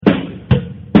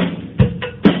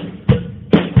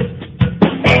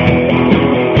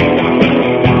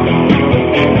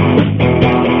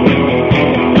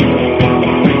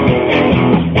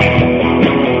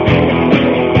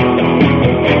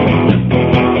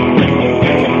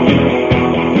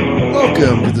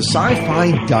the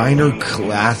Sci-Fi Diner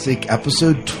Classic,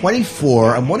 episode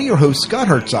 24. I'm one of your hosts, Scott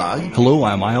Herzog. Hello,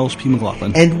 I'm Miles P.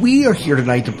 McLaughlin. And we are here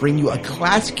tonight to bring you a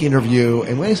classic interview.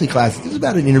 And when I say classic, this is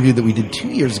about an interview that we did 2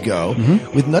 years ago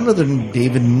with none other than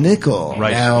David Nykl.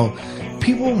 Right. Now,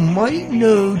 people might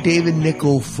know David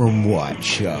Nykl from what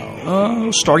show?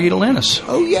 Stargate Atlantis.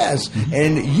 Oh, yes.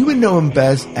 And you would know him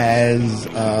best as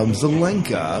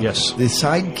Zelenka. Yes. The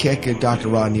sidekick of Dr.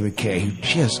 Rodney McKay, who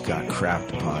just got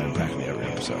crapped upon in practically every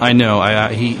episode. I know.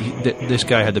 This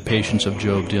guy had the patience of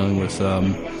Job dealing with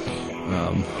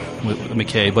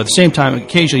McKay. But at the same time,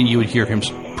 occasionally you would hear him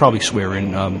probably swear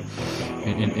in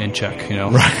check, you know?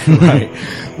 Right.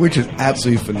 Which is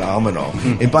absolutely phenomenal.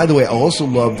 And by the way, I also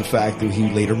love the fact that he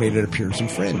later made an appearance in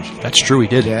Fringe. That's true, he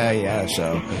did. Yeah,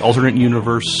 so. Alternate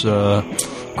universe,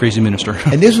 crazy minister.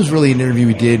 And this was really an interview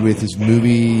we did with his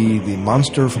movie, The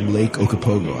Monster from Lake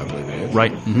Okopogo, I believe it is.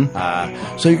 Right.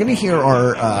 So you're going to hear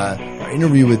our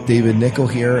interview with David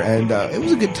Nykl here, and it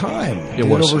was a good time. It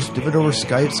was. Did it over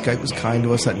Skype. Skype was kind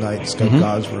to us that night. Skype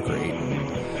gods were great.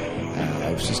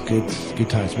 It was just good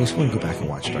times. Makes me want to go back and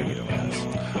watch Stargate Atlantis.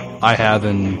 I have,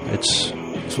 and it's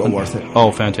well worth it.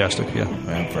 Oh, fantastic, yeah.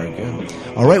 Very good.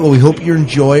 All right, well, we hope you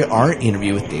enjoy our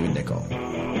interview with David Nykl.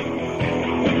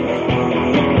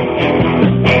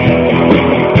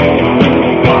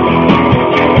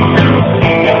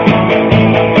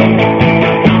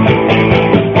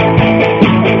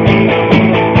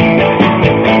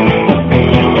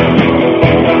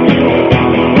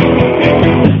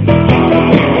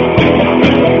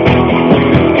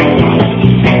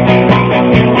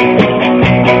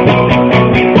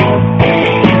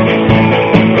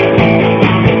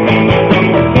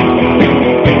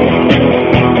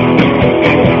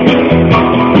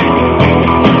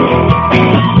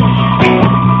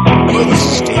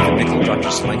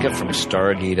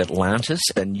 Stargate Atlantis,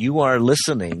 and you are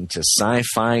listening to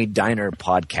SciFi Diner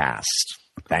Podcast.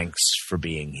 Thanks for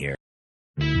being here.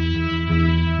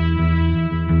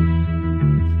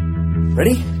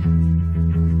 Ready?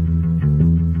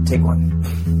 Take one.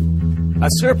 A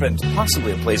serpent,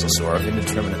 possibly a plesiosaur of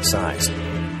indeterminate size.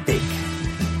 Big.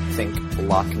 Think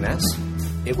Loch Ness.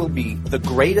 It will be the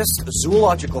greatest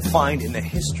zoological find in the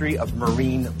history of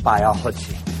marine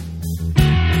biology.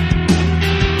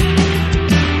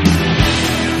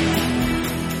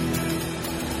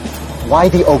 Why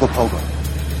the Ogopogo?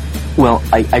 Well,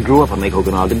 I grew up on Lake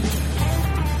Okanagan,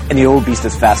 and the old beast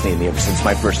has fascinated me ever since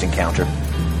my first encounter.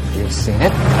 You've seen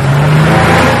it?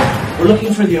 We're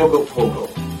looking for the Ogopogo.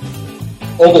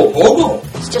 Ogopogo?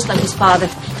 It's just like his father.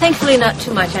 Thankfully, not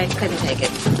too much. I couldn't take it.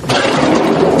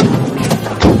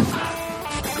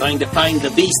 Trying to find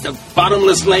the beast of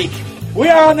Bottomless Lake. We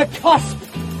are on the cusp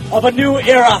of a new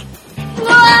era.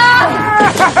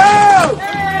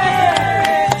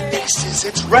 This is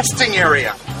its resting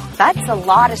area. That's a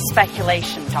lot of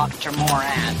speculation, Dr.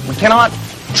 Moran. We cannot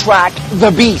track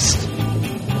the beast.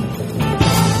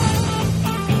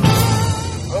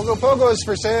 Ogopogo is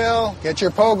for sale. Get your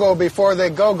pogo before they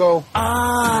go-go.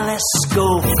 Let's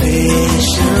go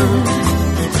fishing.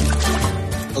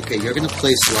 Okay, you're going to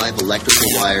place live electrical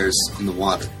wires in the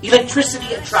water.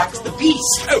 Electricity attracts the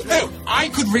beast. Oh, I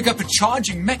could rig up a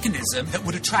charging mechanism that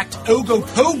would attract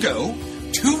Ogopogo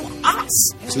to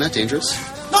us. Isn't that dangerous?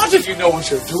 Not if you know what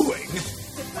you're doing.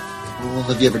 Well,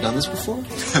 have you ever done this before?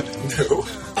 No.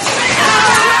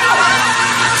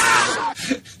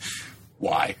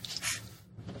 Why?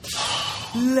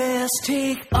 Let's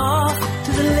take off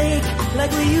to the lake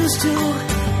like we used to.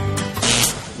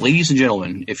 Ladies and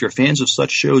gentlemen, if you're fans of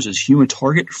such shows as Human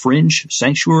Target, Fringe,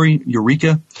 Sanctuary,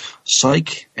 Eureka,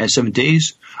 Psych, and 7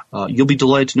 Days, you'll be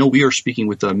delighted to know we are speaking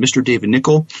with Mr. David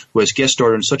Nykl, who has guest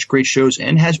starred on such great shows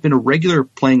and has been a regular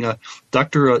playing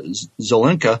Dr.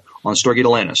 Zelenka on Stargate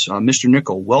Atlantis. Mr.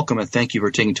 Nykl, welcome and thank you for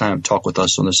taking time to talk with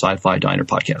us on the Sci-Fi Diner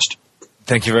podcast.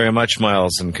 Thank you very much,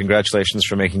 Miles, and congratulations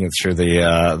for making it through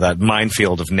the that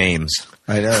minefield of names.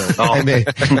 I know.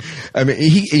 I mean,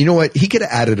 you know what? He could have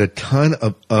added a ton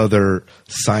of other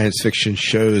science fiction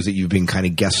shows that you've been kind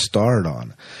of guest starred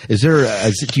on. Do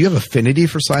you have affinity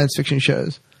for science fiction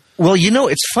shows? Well, you know,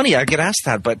 it's funny. I get asked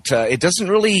that, but it doesn't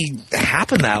really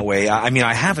happen that way. I mean,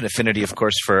 I have an affinity, of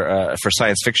course, for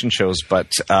science fiction shows,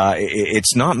 but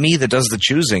it's not me that does the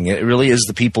choosing. It really is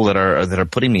the people that are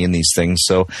putting me in these things.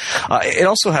 So it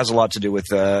also has a lot to do with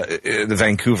the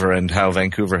Vancouver and how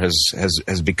Vancouver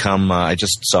has become. I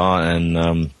just saw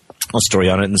in story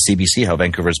on it in the CBC, how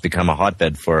Vancouver's become a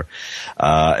hotbed for,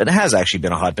 it has actually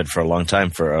been a hotbed for a long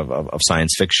time of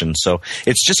science fiction. So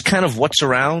it's just kind of what's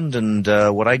around and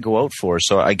what I go out for.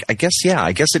 So I guess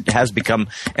it has become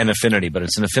an affinity, but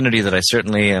it's an affinity that I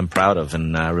certainly am proud of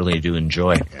and really do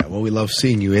enjoy. Yeah, well, we love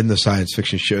seeing you in the science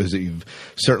fiction shows that you've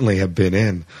certainly have been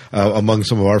in. Among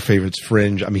some of our favorites,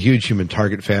 Fringe. I'm a huge Human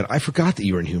Target fan. I forgot that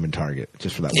you were in Human Target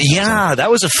just for that. Yeah, that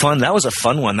was a fun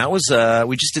one. That was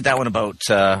we just did that one about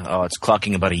it's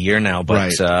clocking about a year now,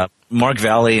 but right. Mark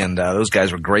Valley and those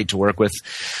guys were great to work with.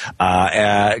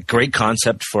 Great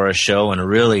concept for a show and a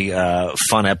really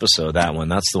fun episode, that one.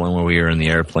 That's the one where we were in the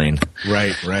airplane.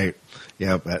 Right.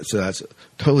 Yeah, so that's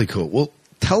totally cool. Well,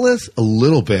 tell us a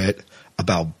little bit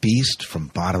about Beast from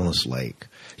Bottomless Lake.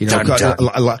 You know,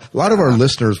 a lot of our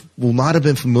listeners will not have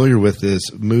been familiar with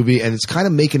this movie, and it's kind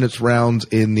of making its rounds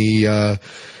in the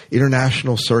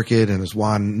international circuit and has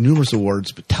won numerous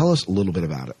awards. But tell us a little bit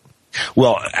about it.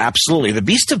 Well, absolutely. The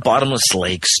Beast of Bottomless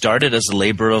Lake started as a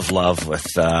labor of love with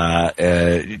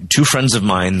two friends of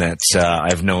mine that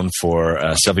I've known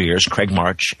for several years, Craig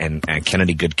March and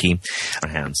Kennedy Goodkey.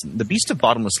 The Beast of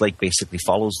Bottomless Lake basically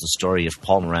follows the story of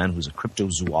Paul Moran, who's a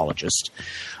cryptozoologist,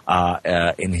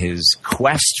 in his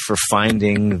quest for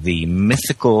finding the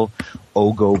mythical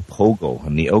Ogopogo.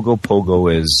 And the Ogopogo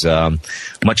is,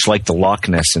 much like the Loch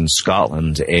Ness in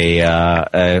Scotland,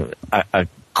 a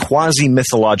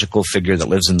quasi-mythological figure that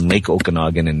lives in Lake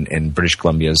Okanagan in British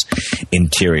Columbia's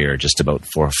interior, just about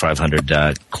 400 or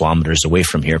 500 kilometers away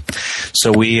from here.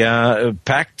 So we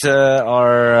packed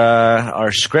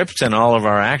our script and all of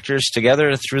our actors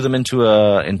together, threw them into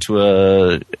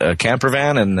a camper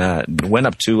van, and went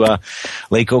up to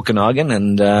Lake Okanagan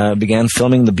and began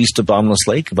filming The Beast of Bottomless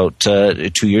Lake about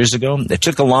 2 years ago. It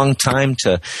took a long time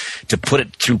to put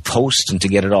it through post and to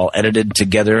get it all edited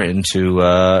together into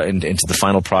the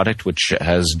final product, which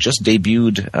has just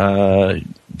debuted a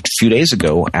few days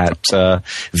ago at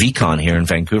VCon here in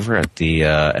Vancouver at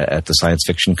the science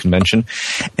fiction convention.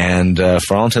 And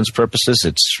for all intents and purposes,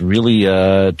 it's really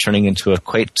turning into a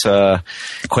quite a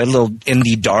little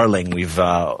indie darling. We've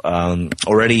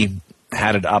already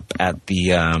had it up at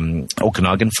the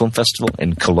Okanagan Film Festival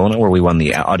in Kelowna, where we won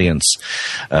the Audience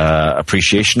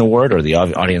Appreciation Award, or the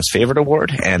Audience Favorite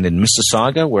Award, and in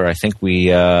Mississauga, where I think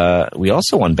we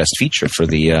also won Best Feature for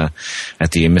the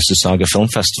at the Mississauga Film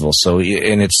Festival. So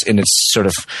in its sort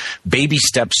of baby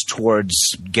steps towards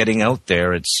getting out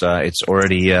there, it's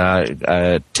already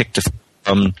ticked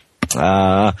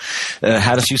had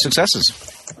a few successes.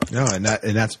 No, and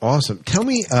that's awesome. Tell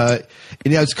me,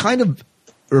 it's kind of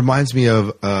reminds me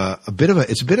of a bit of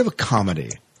a comedy,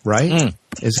 right? Mm.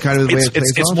 It's kind of the way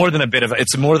it's more than a bit of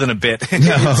it's more than a bit.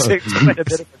 No. It's quite a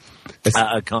bit of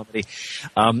a comedy.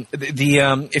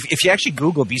 If you actually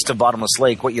Google Beast of Bottomless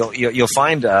Lake, what you'll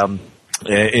find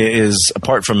is,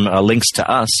 apart from links to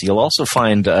us, you'll also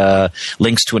find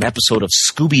links to an episode of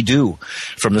Scooby-Doo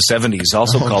from the 70s,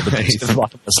 also called The Beast of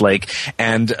Bottomless Lake.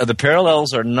 And the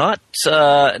parallels are not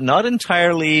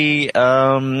entirely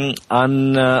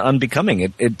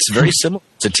unbecoming. It's very similar.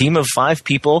 It's a team of 5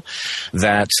 people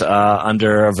that,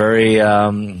 under a very,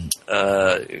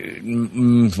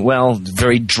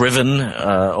 very driven,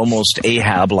 almost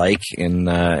Ahab-like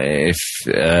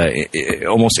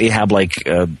almost Ahab-like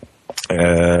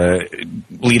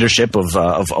leadership of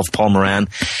Paul Moran,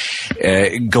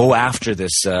 go after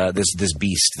this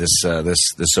beast, this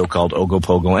so-called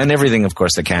Ogopogo, and everything, of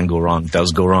course, that can go wrong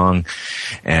does go wrong,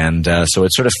 and so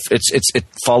it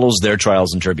follows their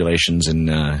trials and tribulations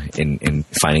in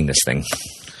finding this thing.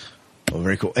 Oh,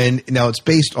 very cool. And now it's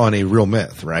based on a real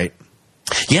myth, right?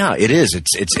 Yeah, it is.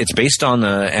 It's based on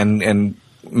and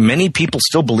many people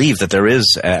still believe that there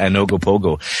is an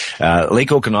Ogopogo.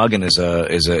 Lake Okanagan is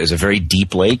a very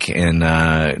deep lake, and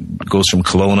goes from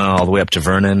Kelowna all the way up to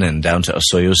Vernon and down to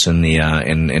Osoyoos in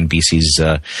BC's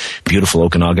beautiful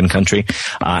Okanagan country.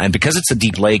 And because it's a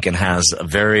deep lake and has a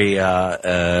very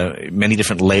many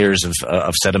different layers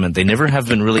of sediment, they never have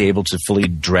been really able to fully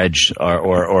dredge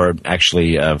or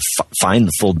actually find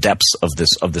the full depths of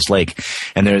this lake.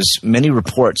 And there's many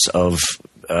reports of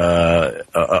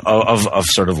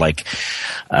sort of like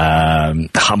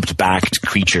humped-backed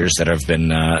creatures that have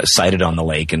been sighted on the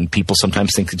lake, and people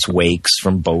sometimes think it's wakes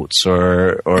from boats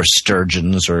or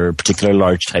sturgeons or particular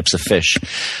large types of fish.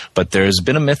 But there's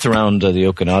been a myth around the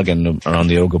Okanagan, around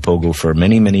the Ogopogo, for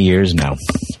many, many years now.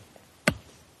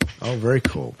 Oh, very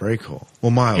cool, very cool.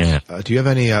 Well, Miles, do you have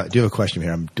a question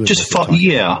here? I'm doing just a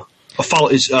follow.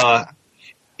 Is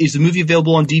the movie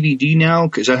available on DVD now?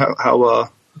 Is that how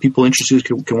people interested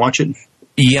can watch it?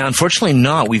 Yeah, unfortunately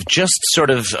not. We've just sort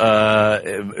of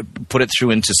put it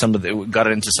through into got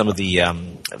it into some of the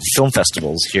film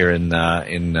festivals here in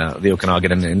the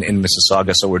Okanagan and in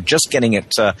Mississauga. So we're just getting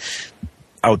it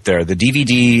out there. The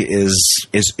DVD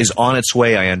is on its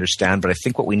way, I understand, but I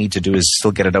think what we need to do is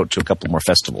still get it out to a couple more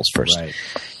festivals first. Right.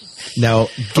 Now,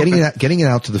 getting it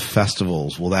out to the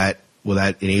festivals, will that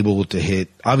enable it to hit?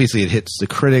 Obviously, it hits the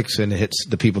critics and it hits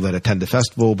the people that attend the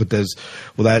festival. But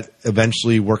will that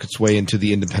eventually work its way into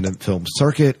the independent film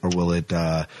circuit, or will it?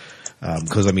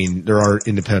 Because I mean, there are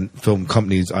independent film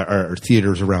companies or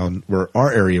theaters around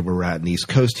our area where we're at in the East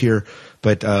Coast here.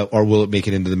 But or will it make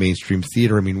it into the mainstream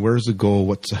theater? I mean, where's the goal?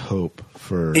 What's the hope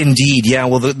for? Indeed, yeah.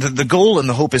 Well, the goal and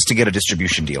the hope is to get a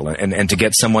distribution deal and to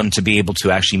get someone to be able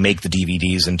to actually make the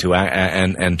DVDs and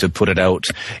to put it out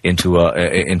into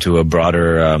a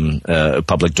broader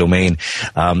public domain.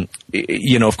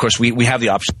 Of course, we have the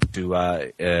option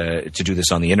to do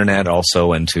this on the internet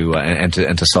also and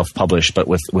to self-publish. But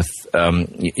with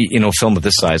film of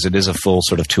this size, it is a full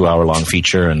sort of 2-hour long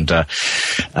feature, and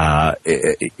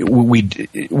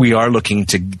we are looking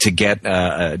to get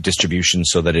distribution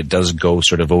so that it does go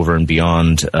sort of over and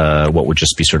beyond what would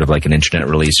just be sort of like an internet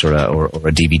release or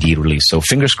a DVD release. So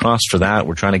fingers crossed for that.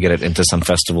 We're trying to get it into some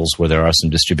festivals where there are some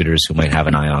distributors who might have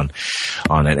an eye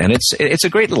on it. And it's a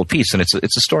great little piece, and it's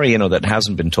a story that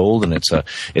hasn't been told, and it's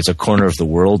a corner of the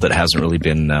world that hasn't really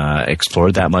been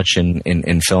explored that much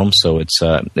in film. So it's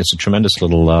a tremendous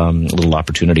little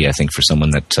opportunity, I think, for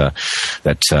someone that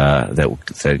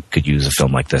could use a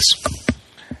film like this.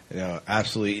 Yeah,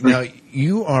 absolutely. Now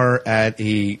you are at are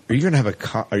you going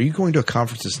to a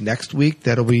conference this next week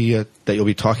that you'll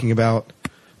be talking about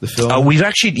the film? We've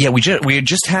actually, we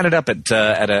just had it up at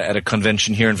a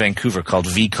convention here in Vancouver called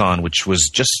VCon, which was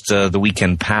just the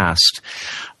weekend past.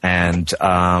 And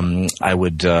I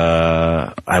would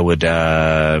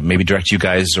maybe direct you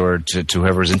guys or to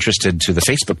whoever is interested to the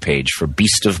Facebook page for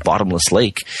Beast of Bottomless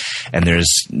Lake, and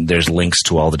there's links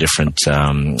to all the different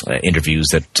interviews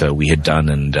that we had done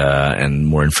and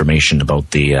more information about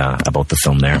the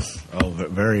film there. Oh,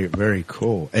 very, very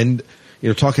cool. And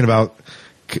talking about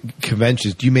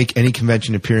conventions, do you make any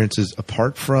convention appearances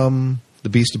apart from the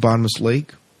Beast of Bottomless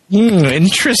Lake?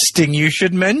 Interesting. You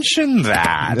should mention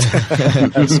that,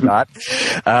 Scott.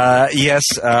 Yes.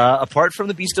 Apart from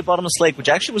the Beast of Bottomless Lake, which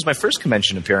actually was my first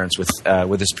convention appearance with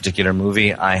this particular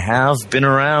movie, I have been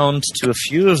around to a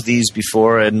few of these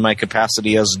before in my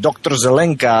capacity as Dr.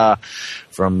 Zelenka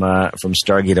from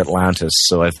Stargate Atlantis.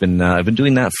 So I've been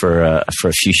doing that for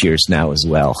a few years now as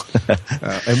well.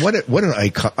 And what an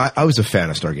icon! I was a fan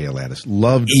of Stargate Atlantis.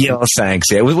 Loved. Yeah, thanks.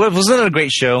 Yeah, wasn't it a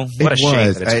great show? What a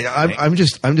shame.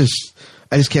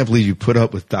 I just can't believe you put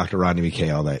up with Dr. Rodney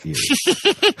McKay all that year.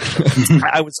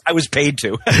 I was paid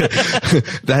to.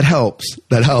 That helps.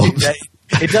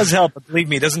 It does help, but believe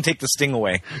me, it doesn't take the sting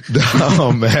away.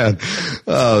 Oh man!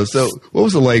 So what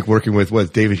was it like working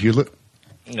with David Nykl?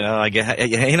 No, I get.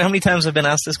 You know how many times I've been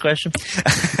asked this question?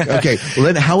 Okay, well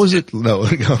then, how was it? No,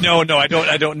 I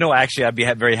don't know. Actually, I'd be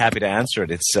very happy to answer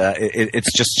it.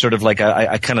 It's just sort of like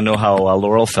I kind of know how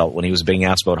Laurel felt when he was being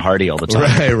asked about Hardy all the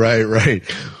time. Right.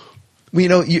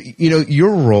 Well,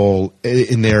 your role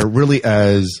in there really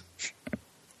as,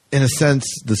 in a sense,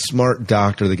 the smart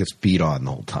doctor that gets beat on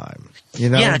the whole time.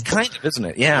 Yeah, kind of, isn't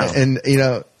it? Yeah, and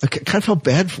I kind of felt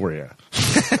bad for you.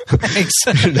 Thanks.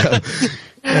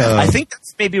 I think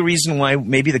that's maybe a reason why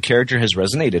maybe the character has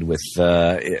resonated with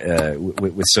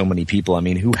so many people. I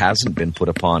mean, who hasn't been put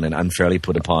upon and unfairly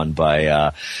put upon by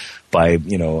a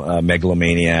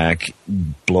megalomaniac,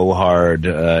 blowhard,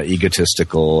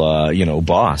 egotistical,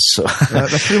 boss. So,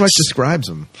 that pretty much describes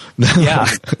him. Yeah,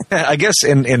 I guess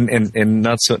in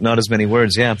not as many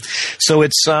words. Yeah. So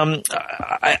it's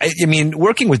I mean,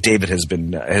 working with David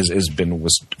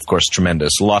was of course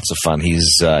tremendous. Lots of fun.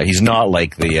 He's not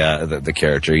like the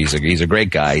character. He's a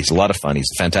great guy. He's a lot of fun. He's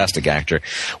a fantastic actor.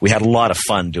 We had a lot of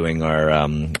fun doing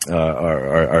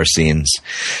our scenes.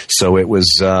 So it was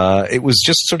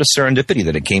just sort of serendipity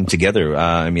that it came together.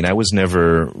 I mean, I wasn't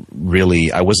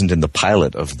in the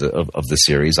pilot of the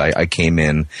series. I came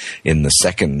in the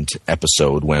second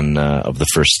episode of the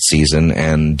first season,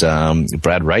 and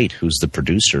Brad Wright, who's the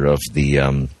producer of the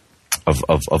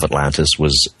of Atlantis,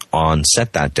 was on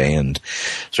set that day and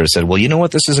sort of said, well, you know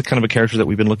what, this is a kind of a character that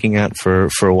we've been looking at for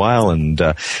a while, and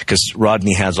because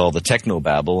Rodney has all the techno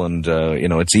babble, and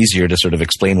it's easier to sort of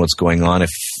explain what's going on if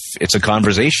it's a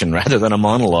conversation rather than a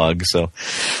monologue. So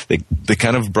they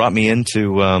kind of brought me in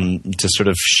to sort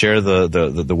of share the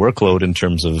workload in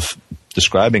terms of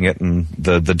describing it, and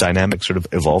the dynamic sort of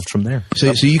evolved from there.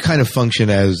 So you kind of function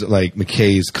as like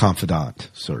McKay's confidant,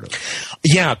 sort of.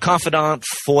 Yeah, confidant,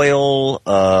 foil,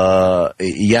 all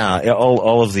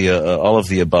of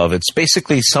the above. It's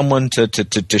basically someone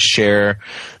to share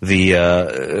the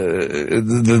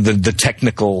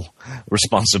technical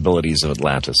responsibilities of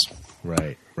Atlantis.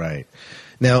 Right.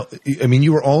 Now, I mean,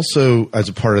 you were also as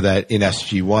a part of that in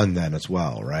SG-1 then as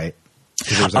well, right?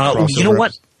 You know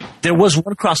what? There was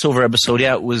one crossover episode.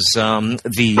 Yeah, it was what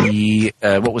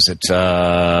was it?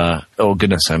 Oh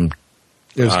goodness, It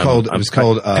was called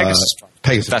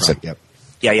Pegasus. That's it. Yep.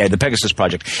 Yeah, the Pegasus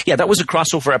Project. Yeah, that was a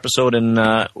crossover episode,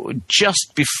 and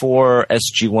just before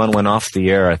SG-1 went off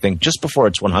the air, I think just before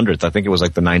its 100th, I think it was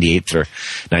like the 98th or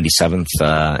 97th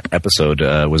episode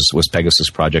was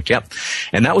Pegasus Project. Yep,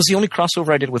 and that was the only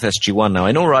crossover I did with SG-1. Now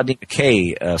I know Radek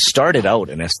McKay started out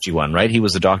in SG-1, right? He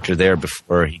was a doctor there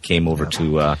before he came over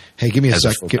to. Hey, give me a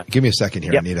second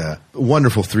here. Yep. I need a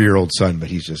wonderful 3-year-old son, but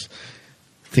he just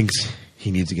thinks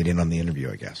he needs to get in on the interview,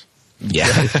 I guess. Yeah.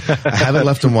 I haven't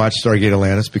left him watch Stargate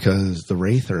Atlantis because the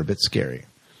Wraith are a bit scary.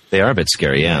 They are a bit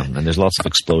scary, yeah. And there's lots of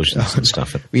explosions and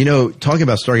stuff. You know, talking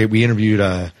about Stargate, we interviewed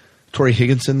Tori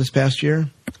Higginson this past year.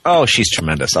 Oh, she's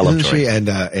tremendous. I love Tori. And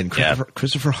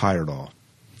Christopher Heyerdahl.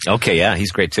 Okay, yeah,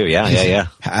 he's great too. Yeah.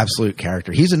 Absolute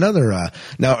character. He's another.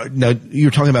 Now you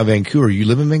were talking about Vancouver. You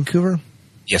live in Vancouver?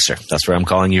 Yes, sir. That's where I'm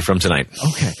calling you from tonight.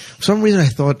 Okay. For some reason, I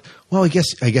thought, well, I guess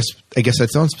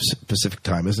that's on Pacific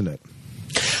time, isn't it?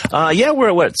 Yeah,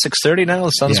 we're at 6:30 now. The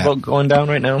sun's about going down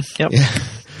right now. Yep. Yeah.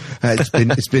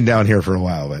 It's been down here for a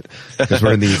while, but because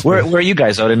we're in the where are you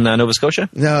guys, out in Nova Scotia?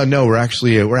 No, we're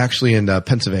actually in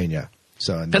Pennsylvania.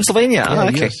 So Pennsylvania.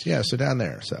 Okay. Yes, so down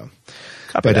there. So,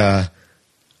 Copy that.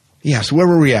 So where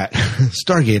were we at?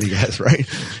 Stargate, I guess, right?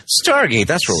 Stargate.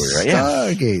 That's where we were at.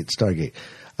 Yeah. Stargate.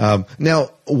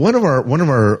 Now, one of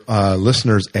our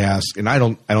listeners asked, and I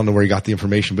don't know where he got the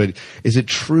information, but is it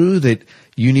true that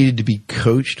you needed to be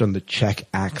coached on the Czech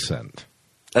accent?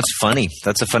 That's funny.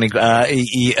 That's a funny.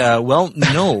 Well,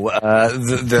 no.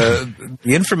 The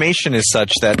information is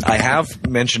such that I have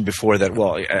mentioned before that.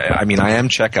 Well, I mean, I am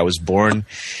Czech. I was born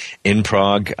in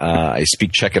Prague. I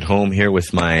speak Czech at home here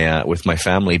with my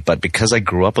family. But because I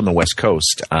grew up on the West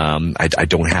Coast, I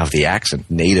don't have the accent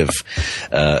native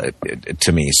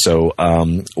to me. So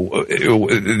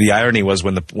the irony was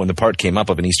when the part came up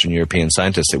of an Eastern European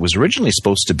scientist, it was originally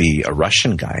supposed to be a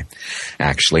Russian guy,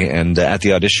 actually. And at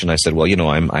the audition, I said, well, you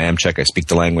know, I am Czech. I speak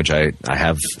the language. I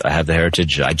have the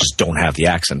heritage. I just don't have the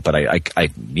accent, but I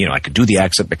could do the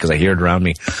accent because I hear it around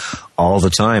me all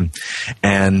the time.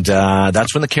 And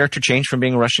that's when the character changed from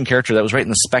being a Russian character. That was right in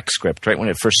the spec script, right when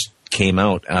it first came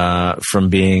out, from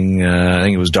being, I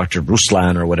think it was Dr.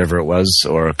 Ruslan or whatever it was,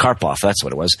 or Karpov, that's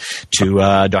what it was, to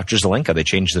Dr. Zelenka. They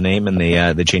changed the name and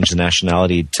they changed the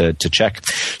nationality to Czech.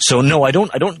 So no, I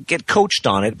don't get coached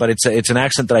on it, but it's an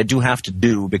accent that I do have to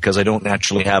do because I don't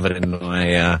naturally have it in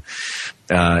my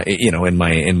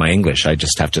in my English. I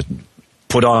just have to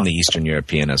put on the Eastern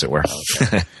European, as it were.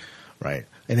 Okay. Right.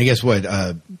 And I guess what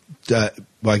I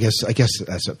guess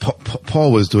that's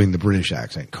Paul was doing the British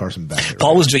accent. Carson Beckett.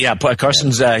 Paul was doing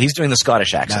Carson's he's doing the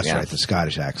Scottish accent. That's right, the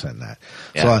Scottish accent. That.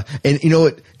 Yeah. So, and you know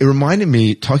what? It reminded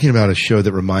me talking about a show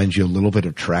that reminds you a little bit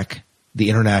of Trek. The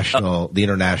international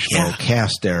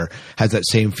cast there has that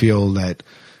same feel that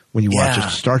when you watch a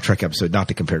Star Trek episode. Not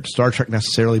to compare it to Star Trek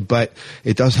necessarily, but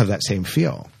it does have that same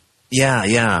feel.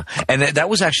 Yeah, and that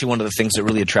was actually one of the things that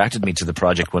really attracted me to the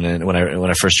project when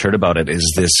I first heard about it.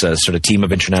 Is this sort of team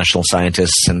of international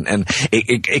scientists, and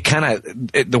it kind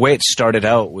of the way it started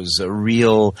out was a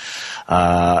real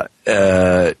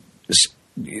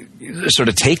sort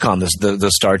of take on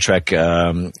the Star Trek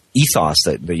ethos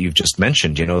that you've just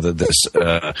mentioned. You know, this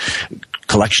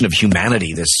collection of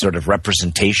humanity, this sort of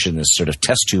representation, this sort of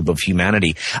test tube of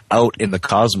humanity out in the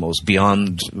cosmos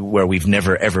beyond where we've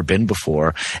never ever been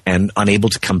before, and unable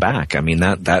to come back. I mean,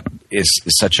 that is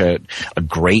such a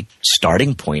great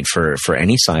starting point for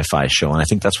any sci-fi show, and I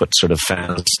think that's what sort of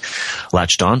fans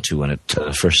latched onto when it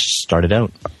first started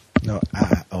out. No,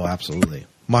 absolutely.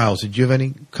 Miles, did you have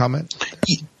any comment?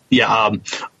 Yeah,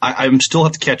 I still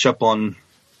have to catch up on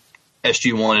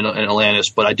SG-1 and Atlantis,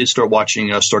 but I did start watching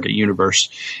Stargate Universe.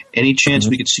 Any chance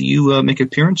we could see you make an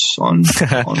appearance on?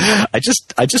 I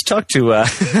just talked to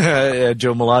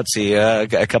Joe Malazzi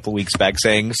a couple weeks back,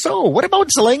 saying, "So, what about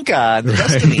Zelenka and the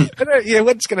Destiny?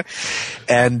 What's gonna?"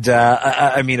 And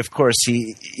I mean, of course,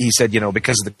 he said, you know,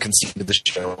 because of the conceit of the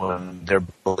show, and they're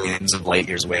billions of light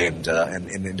years away, and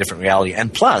in a different reality,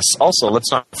 and plus, also,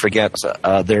 let's not forget,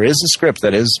 there is a script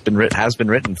that has been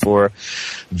written for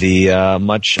the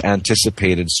much anticipated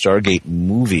anticipated Stargate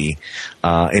movie,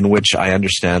 in which I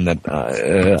understand that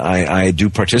I do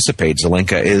participate.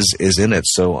 Zelenka is in it.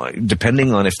 So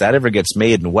depending on if that ever gets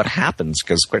made and what happens,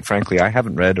 because quite frankly, I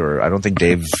haven't read, or I don't think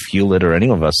Dave Hewlett or any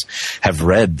of us have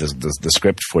read the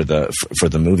script for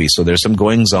the movie. So there's some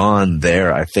goings on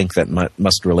there, I think, that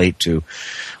must relate to,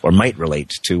 or might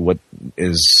relate to, what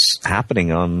is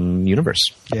happening on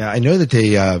Universe. Yeah, I know that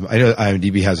I know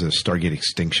IMDb has a Stargate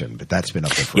Extinction, but that's been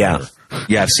up there forever.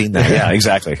 Yeah, I've seen that. Yeah,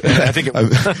 exactly. I think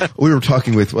we were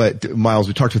talking with Miles.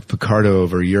 We talked with Picardo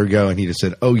over a year ago, and he just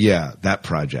said, "Oh yeah, that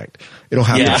project. It'll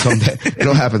happen someday.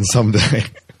 It'll happen someday."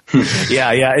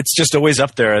 Yeah. It's just always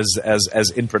up there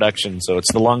as in production. So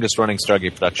it's the longest running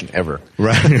Stargate production ever.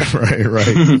 Right.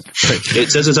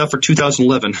 It says it's out for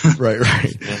 2011. Right.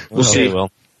 Yeah, we'll see.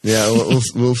 Yeah,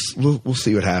 we'll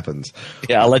see what happens.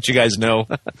 Yeah, I'll let you guys know.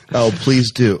 Oh,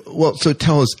 please do. Well, so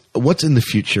tell us, what's in the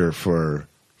future for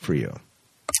you?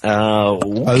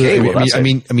 Okay. I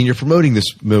mean, you're promoting this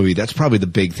movie. That's probably the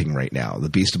big thing right now. The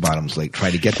Beast of Bottomless Lake.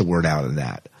 Try to get the word out on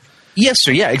that. Yes,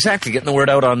 sir. Yeah, exactly. Getting the word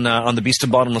out on the Beast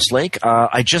of Bottomless Lake.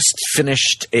 I just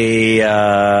finished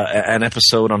an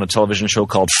episode on a television show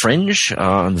called Fringe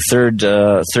on the third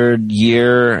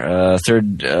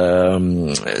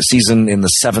season in the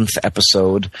 7th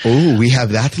episode. Oh, we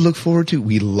have that to look forward to.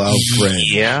 We love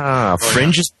Fringe. Yeah,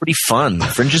 Fringe is pretty fun.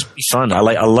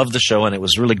 I love the show, and it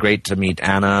was really great to meet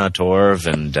Anna, Torv,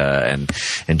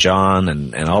 and John,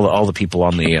 and all the people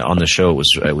on the show.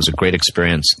 It was a great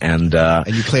experience, and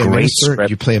you play a minister. Did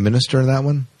you play a minister in that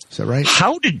one? Is that right?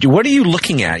 What are you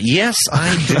looking at? Yes,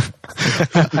 I did.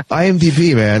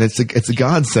 IMDb, man. It's a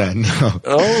godsend.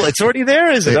 Oh, it's already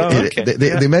there, is it? Okay.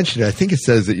 They mentioned it. I think it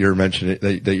says that you're mentioning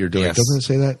it, that you're doing it. Doesn't it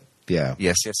say that? Yeah.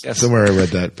 Yes. Somewhere I read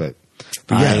that, but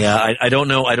yeah. I don't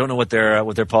know what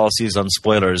their policy is on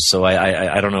spoilers, so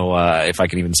I don't know if I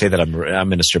can even say that I'm a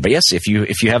minister. But yes, if you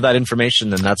have that information,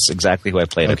 then that's exactly who I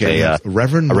played. Okay,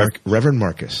 Reverend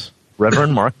Marcus.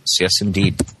 Reverend Marcus, yes,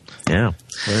 indeed. Yeah.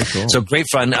 Very cool. So great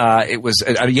fun. It was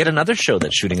yet another show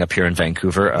that's shooting up here in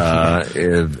Vancouver,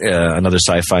 another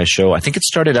sci-fi show. I think it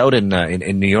started out in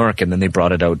New York, and then they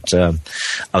brought it out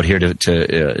here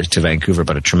to Vancouver.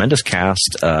 But a tremendous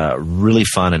cast, really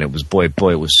fun, and it was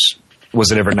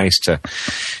was it ever nice to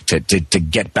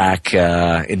get back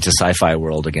into sci-fi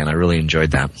world again. I really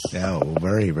enjoyed that. Oh,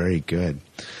 very, very good.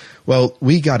 Well,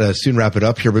 we got to soon wrap it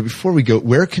up here, but before we go,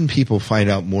 where can people find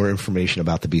out more information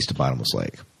about the Beast of Bottomless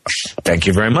Lake? Thank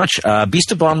you very much.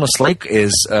 Beast of Bottomless Lake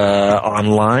is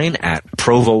online at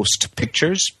Provost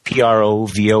Pictures,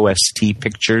 PROVOST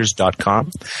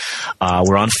Pictures.com.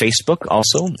 We're on Facebook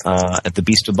also at the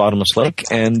Beast of Bottomless Lake.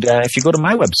 And if you go to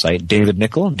my website, David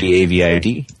Nykl,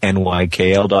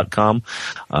 DAVIDNYKL.com,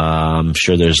 I'm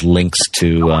sure there's links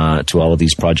to all of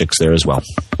these projects there as well.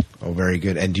 Oh, very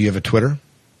good. And do you have a Twitter?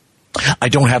 I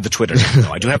don't have the Twitter.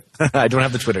 No, I don't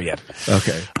have the Twitter yet.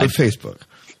 Okay. But Facebook.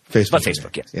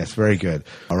 Facebook, yes. Yes, very good.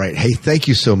 All right. Hey, thank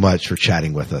you so much for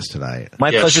chatting with us tonight. My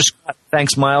pleasure, Scott.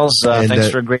 Thanks, Miles. Thanks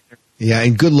for a great... Yeah,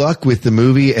 and good luck with the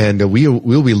movie, and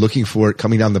we'll be looking for it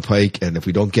coming down the pike, and if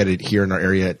we don't get it here in our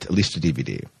area, at least a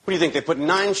DVD. What do you think, they put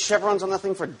 9 chevrons on that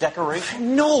thing for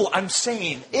decoration? No, I'm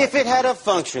saying... If it had a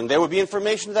function, there would be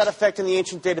information to that effect in the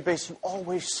ancient database. You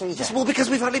always say that. Yes, well, because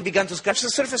we've hardly begun to scratch the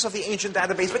surface of the ancient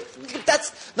database, but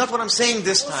that's not what I'm saying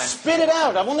this time. Spit it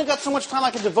out. I've only got so much time I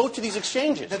can devote to these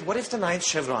exchanges. That what if the 9th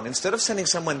chevron, instead of sending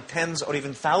someone tens or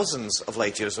even thousands of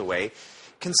light years away,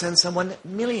 can send someone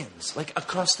millions, like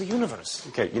across the universe?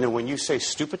 Okay, when you say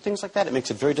stupid things like that, it makes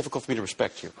it very difficult for me to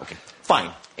respect you. Okay, fine.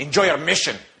 Enjoy your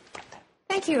mission.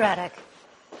 Thank you, Radek.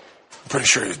 I'm pretty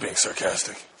sure he was being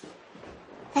sarcastic.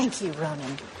 Thank you,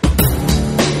 Ronan.